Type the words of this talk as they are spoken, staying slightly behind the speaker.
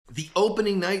The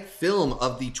opening night film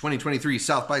of the 2023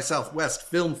 South by Southwest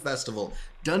Film Festival,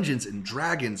 Dungeons &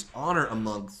 Dragons: Honor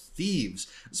Among Thieves.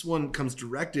 This one comes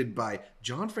directed by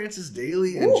John Francis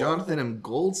Daly and Jonathan M.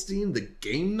 Goldstein, the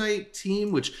Game Night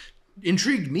team, which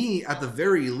intrigued me at the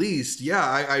very least.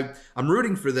 Yeah, I'm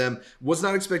rooting for them. Was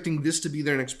not expecting this to be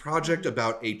their next project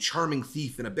about a charming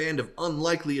thief and a band of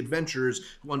unlikely adventurers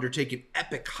who undertake an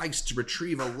epic heist to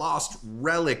retrieve a lost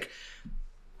relic.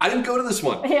 I didn't go to this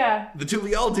one. Yeah. The two of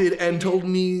y'all did and told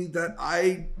me that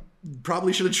I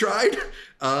probably should have tried.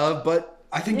 But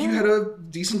I think you had a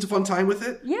decent to fun time with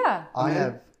it. Yeah. I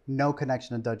have no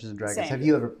connection to Dungeons & Dragons. Same. Have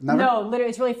you ever? Never? No,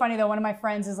 literally, it's really funny though. One of my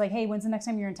friends is like, "Hey, when's the next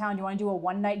time you're in town? Do you want to do a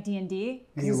one-night D&D?"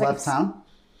 And you left town?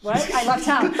 What? I left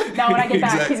town. Now when I get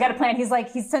back, Exactly. he's got a plan.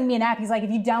 He's sending me an app. He's like, if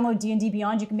you download D&D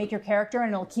Beyond, you can make your character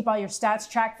and it'll keep all your stats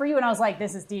tracked for you. And I was like,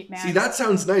 this is deep, man. See, that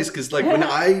sounds nice because like when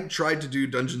I tried to do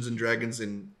Dungeons and Dragons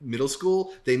in middle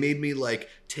school, they made me like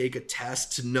take a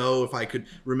test to know if I could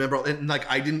remember, and like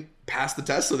I didn't pass the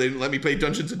test, so they didn't let me play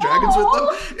Dungeons and Dragons with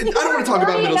them. And I don't want to talk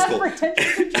about middle school.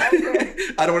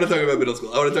 I don't want to talk about middle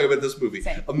school. I want to talk about this movie.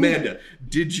 Same. Amanda,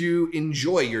 did you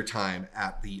enjoy your time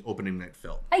at the opening night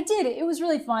film? I did. It was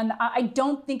really fun. I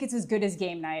don't think it's as good as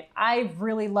Game Night. I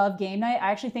really love Game Night.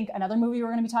 I actually think another movie we're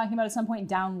going to be talking about at some point,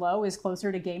 Down Low, is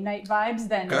closer to Game Night vibes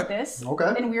than this.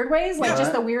 Okay. In weird ways. Like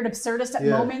just the weird absurdist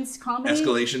moments, comedy.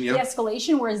 Escalation, yeah. The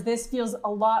escalation, whereas this feels a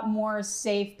lot more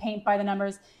safe, paint by the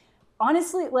numbers.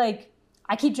 Honestly, like,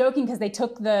 I keep joking because they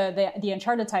took the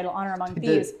Uncharted title, Honor Among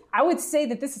Thieves. I would say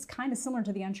that this is kind of similar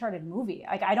to the Uncharted movie.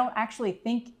 Like, I don't actually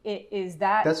think it is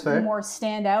That's fair. more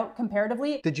stand out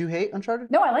comparatively. Did you hate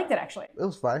Uncharted? No, I liked it actually. It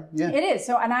was fine. Yeah. It is.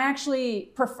 So, and I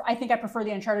actually I think I prefer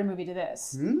the Uncharted movie to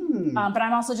this. But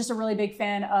I'm also just a really big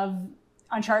fan of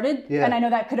Uncharted. Yeah. And I know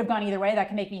that could have gone either way. That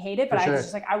could make me hate it. But For I sure. was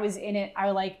just like, I was in it.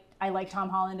 I like Tom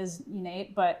Holland as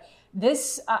Nate. But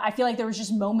this, I feel like there was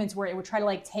just moments where it would try to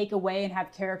like take away and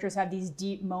have characters have these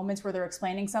deep moments where they're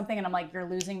explaining something. And I'm like, you're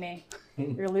losing me.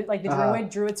 You're like the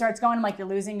druid starts going. I'm like, you're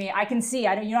losing me. I can see. You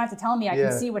don't have to tell me. I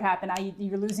can see what happened.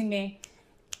 You're losing me.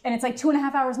 And it's like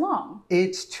 2.5 hours long.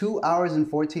 It's 2 hours and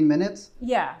 14 minutes.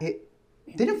 Yeah.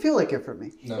 It didn't feel like it for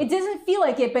me. No. It doesn't feel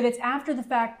like it, but it's after the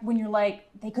fact when you're like,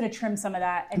 they could have trimmed some of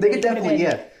that. And They really could could have definitely,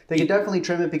 been- they could definitely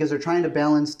trim it because they're trying to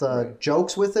balance the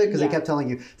jokes with it. Because they kept telling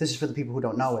you, this is for the people who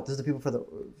don't know it. This is the people for those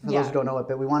who don't know it.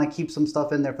 But we want to keep some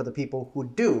stuff in there for the people who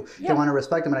do. They want to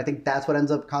respect them, and I think that's what ends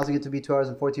up causing it to be 2 hours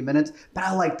and 14 minutes. But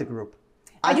I like the group.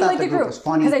 I do thought like the group was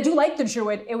funny. because I do like the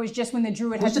druid. It was just when the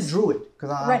druid Who's had the druid?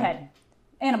 redhead,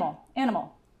 animal.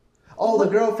 Oh, the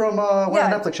girl from one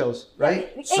Yeah. of the Netflix shows, right?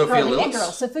 Sophia Lillis? It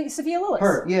girl, Sophia Lillis.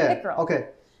 Her, yeah. It girl. Okay.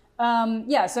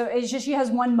 So it's just she has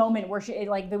one moment where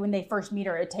when they first meet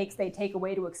her, they take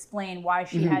away to explain why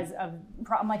she has a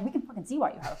problem. Like, we can fucking see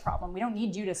why you have a problem. We don't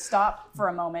need you to stop for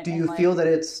a moment. Do you feel that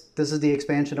this is the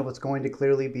expansion of what's going to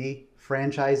clearly be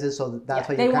franchises? So that's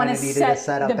why you kind of needed to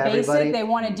set up the basic, everybody. They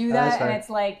want to do That's that, fair. and it's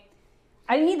like,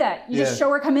 I didn't need that. You just show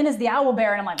her come in as the owl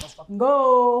bear, and I'm like, let's fucking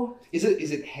go. Is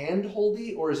it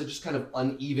hand-holdy, or is it just kind of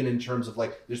uneven in terms of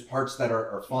like there's parts that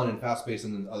are fun and fast-paced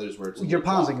and then others where it's You're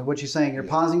pausing. What you're saying, you're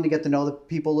pausing to get to know the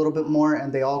people a little bit more,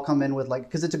 and they all come in with like,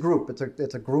 because it's a group. It's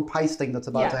a group heist thing that's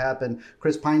about to happen.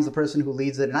 Chris Pine's the person who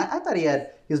leads it, and I thought he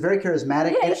was very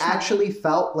charismatic. Yeah, it actually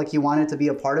felt like he wanted to be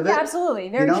a part of it. Yeah, absolutely.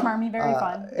 Very charming, very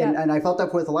fun. And I felt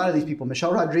that with a lot of these people.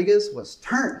 Michelle Rodriguez was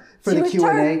turned for the was Q&A,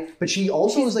 turned. but she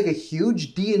also was like a huge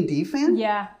D&D fan.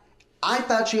 Yeah. I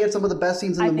thought she had some of the best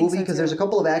scenes in the think movie so, because too. there's a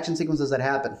couple of action sequences that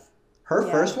happen. Her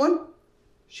first one,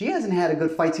 she hasn't had a good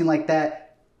fight scene like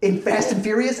that in Fast and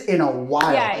Furious in a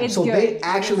while. Yeah, it's so good. they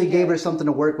actually gave her something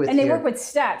to work with And they here. work with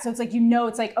stats, so it's like,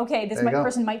 it's like, okay, this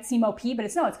person might seem OP, but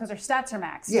it's because their stats are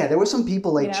maxed. Yeah, there were some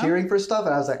people like cheering for stuff,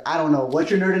 and I was like, I don't know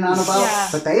what you're nerding on about, Yeah.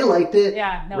 but they liked it.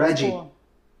 Yeah, no, Reggie. it's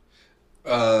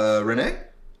cool. Renee?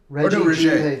 Reggie, Or no,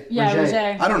 Roger. Yeah,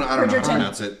 Roger. I don't know how to Bridgerton.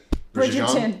 pronounce it.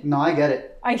 Bridgerton. No, I get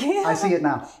it. I see it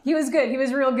now. He was good. He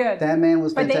was real good. That man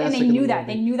was But fantastic. they in knew the that.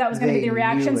 movie. They knew that was going to be the They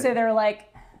reaction, knew it. so they were like,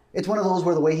 It's one of those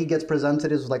where the way he gets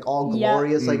presented is like all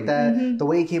glorious like that. Mm-hmm. The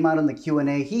way he came out in the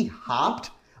Q&A, he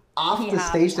hopped off the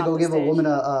stage to go give a woman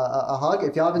a hug.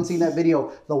 If y'all haven't seen that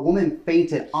video, the woman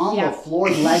fainted on the floor,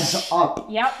 legs up.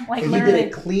 Yep, like and literally. he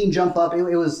did a clean jump up. It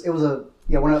was a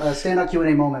standout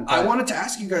Q&A moment. I wanted to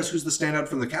ask you guys who's the standout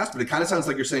from the cast, but it kind of sounds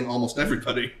like you're saying almost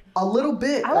everybody. A little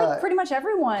bit. I like pretty much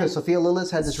everyone. Because Sophia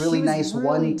Lillis had this really She was nice really-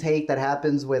 one take that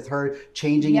happens with her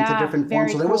changing into Yeah, different very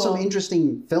forms. So there was some cool.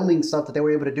 interesting filming stuff that they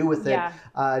were able to do with it.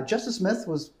 Yeah. Justice Smith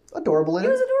was adorable in it.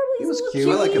 He was adorable. He was He's cute. a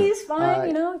little I like him. He's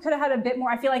fine. Could have had a bit more.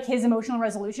 I feel like his emotional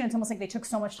resolution, it's almost like they took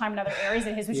so much time in other areas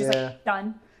that his was just like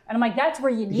done. And I'm like, that's where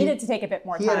you needed to take a bit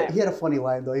more time. He had a funny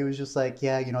line though. He was just like,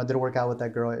 yeah, you know, I didn't work out with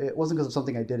that girl. It wasn't because of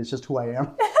something I did. It's just who I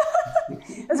am.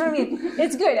 That's what I mean.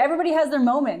 It's good. Everybody has their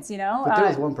moments, you know? But there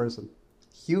was one person,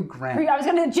 Hugh Grant. I was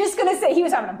just gonna say he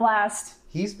was having a blast.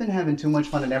 He's been having too much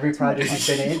fun in every project he's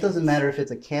been in. It doesn't matter if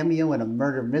it's a cameo in a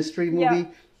murder mystery movie. Yeah.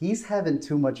 He's having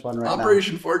too much fun right now.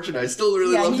 Operation Fortune, I still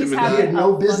really loved him in He that. had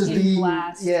no business being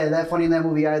blast. that funny in that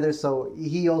movie either. So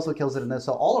he also kills it in this.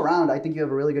 So all around, I think you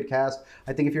have a really good cast.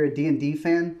 I think if you're a D&D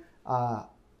fan,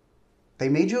 they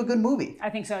made you a good movie. I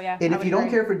think so, yeah. And if you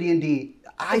don't care for D&D,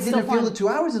 I didn't feel the 2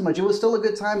 hours as much. It was still a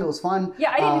good time. It was fun.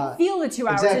 Yeah, I didn't feel the 2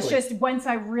 hours. Exactly. It's just once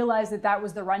I realized that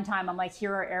was the runtime, I'm like,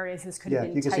 here are areas this could have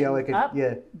been you can see how it could. up,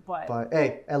 but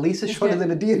hey, at least it's shorter than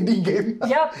a D&D game.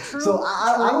 Yep, true. So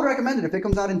I would recommend it if it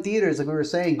comes out in theaters. Like we were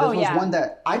saying, this was one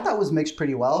that I thought was mixed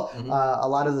pretty well. A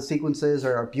lot of the sequences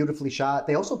are beautifully shot.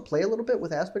 They also play a little bit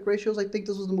with aspect ratios. I think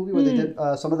this was the movie where they did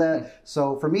some of that.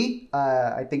 So for me,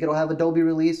 I think it'll have a Dolby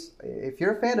release. If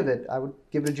you're a fan of it, I would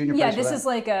give it a junior prize. Yeah, this is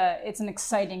like it's an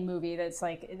exciting movie that's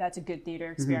a good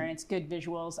theater experience, good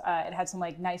visuals. It had some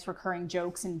like nice recurring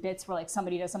jokes and bits where like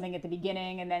somebody does something at the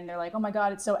beginning and then they're like, oh my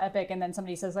God, it's so epic. And then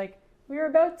somebody says like, we were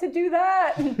about to do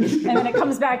that. And then it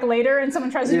comes back later and someone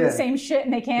tries to do the same shit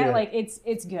and they can't. Yeah. Like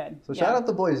it's good. So shout out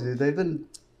the boys, dude. They've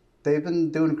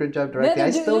been doing a good job directing.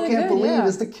 I still can't believe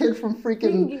it's the kid from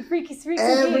freaking Freaks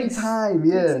every Geeks. time.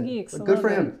 Freaks Yeah, and Geeks. But good for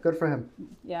him. Good for him.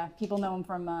 Yeah, people know him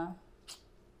from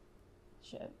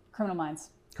Criminal Minds.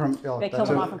 Oh, They killed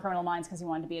him off in Criminal Minds because he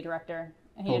wanted to be a director.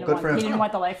 And he didn't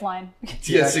want the lifeline.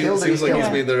 Yeah, seems like he's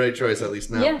made the right choice, at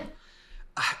least now. Yeah.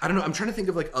 I don't know. I'm trying to think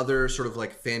of like other sort of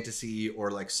like fantasy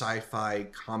or like sci-fi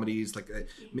comedies, like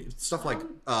stuff like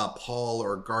Paul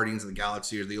or Guardians of the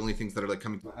Galaxy are the only things that are like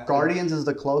coming. Guardians is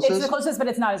the closest. It's the closest, but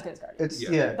it's not as good as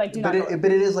Guardians. Like, but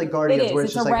it is like Guardians, where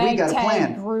it's just like we got a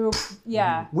plan. Group,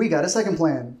 yeah. We got a second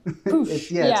plan.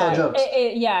 It's all jokes.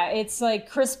 It's like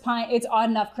Chris Pine. It's odd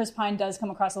enough. Chris Pine does come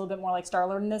across a little bit more like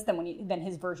Star-Lord in this than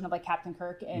his version of like Captain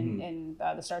Kirk in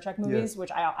the Star Trek movies,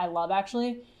 which I love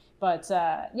actually. But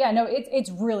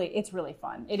it's really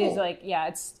fun. It is like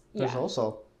There's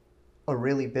also a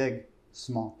really big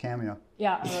small cameo.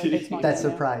 Yeah, a really big small that cameo.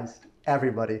 surprised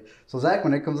everybody. So Zach,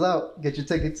 when it comes out, get your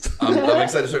tickets. I'm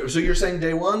excited. So you're saying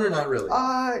day one or not really?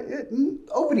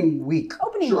 Opening week.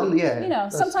 Week.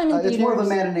 Sometime in theaters. It's more of a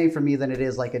matinee for me than it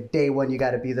is like a day one. You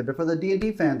got to be there. But for the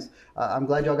D&D fans, I'm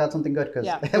glad y'all got something good because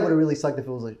it would have really sucked if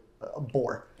it was a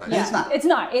bore. Yeah. It's not. It's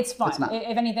not. It's fun. It's not.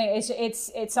 If anything,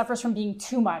 it suffers from being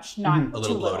too much, not a little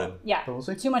too little. bloated. Yeah, We'll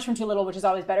see. too much from too little, which is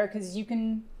always better because you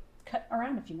can cut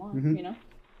around if you want. You know.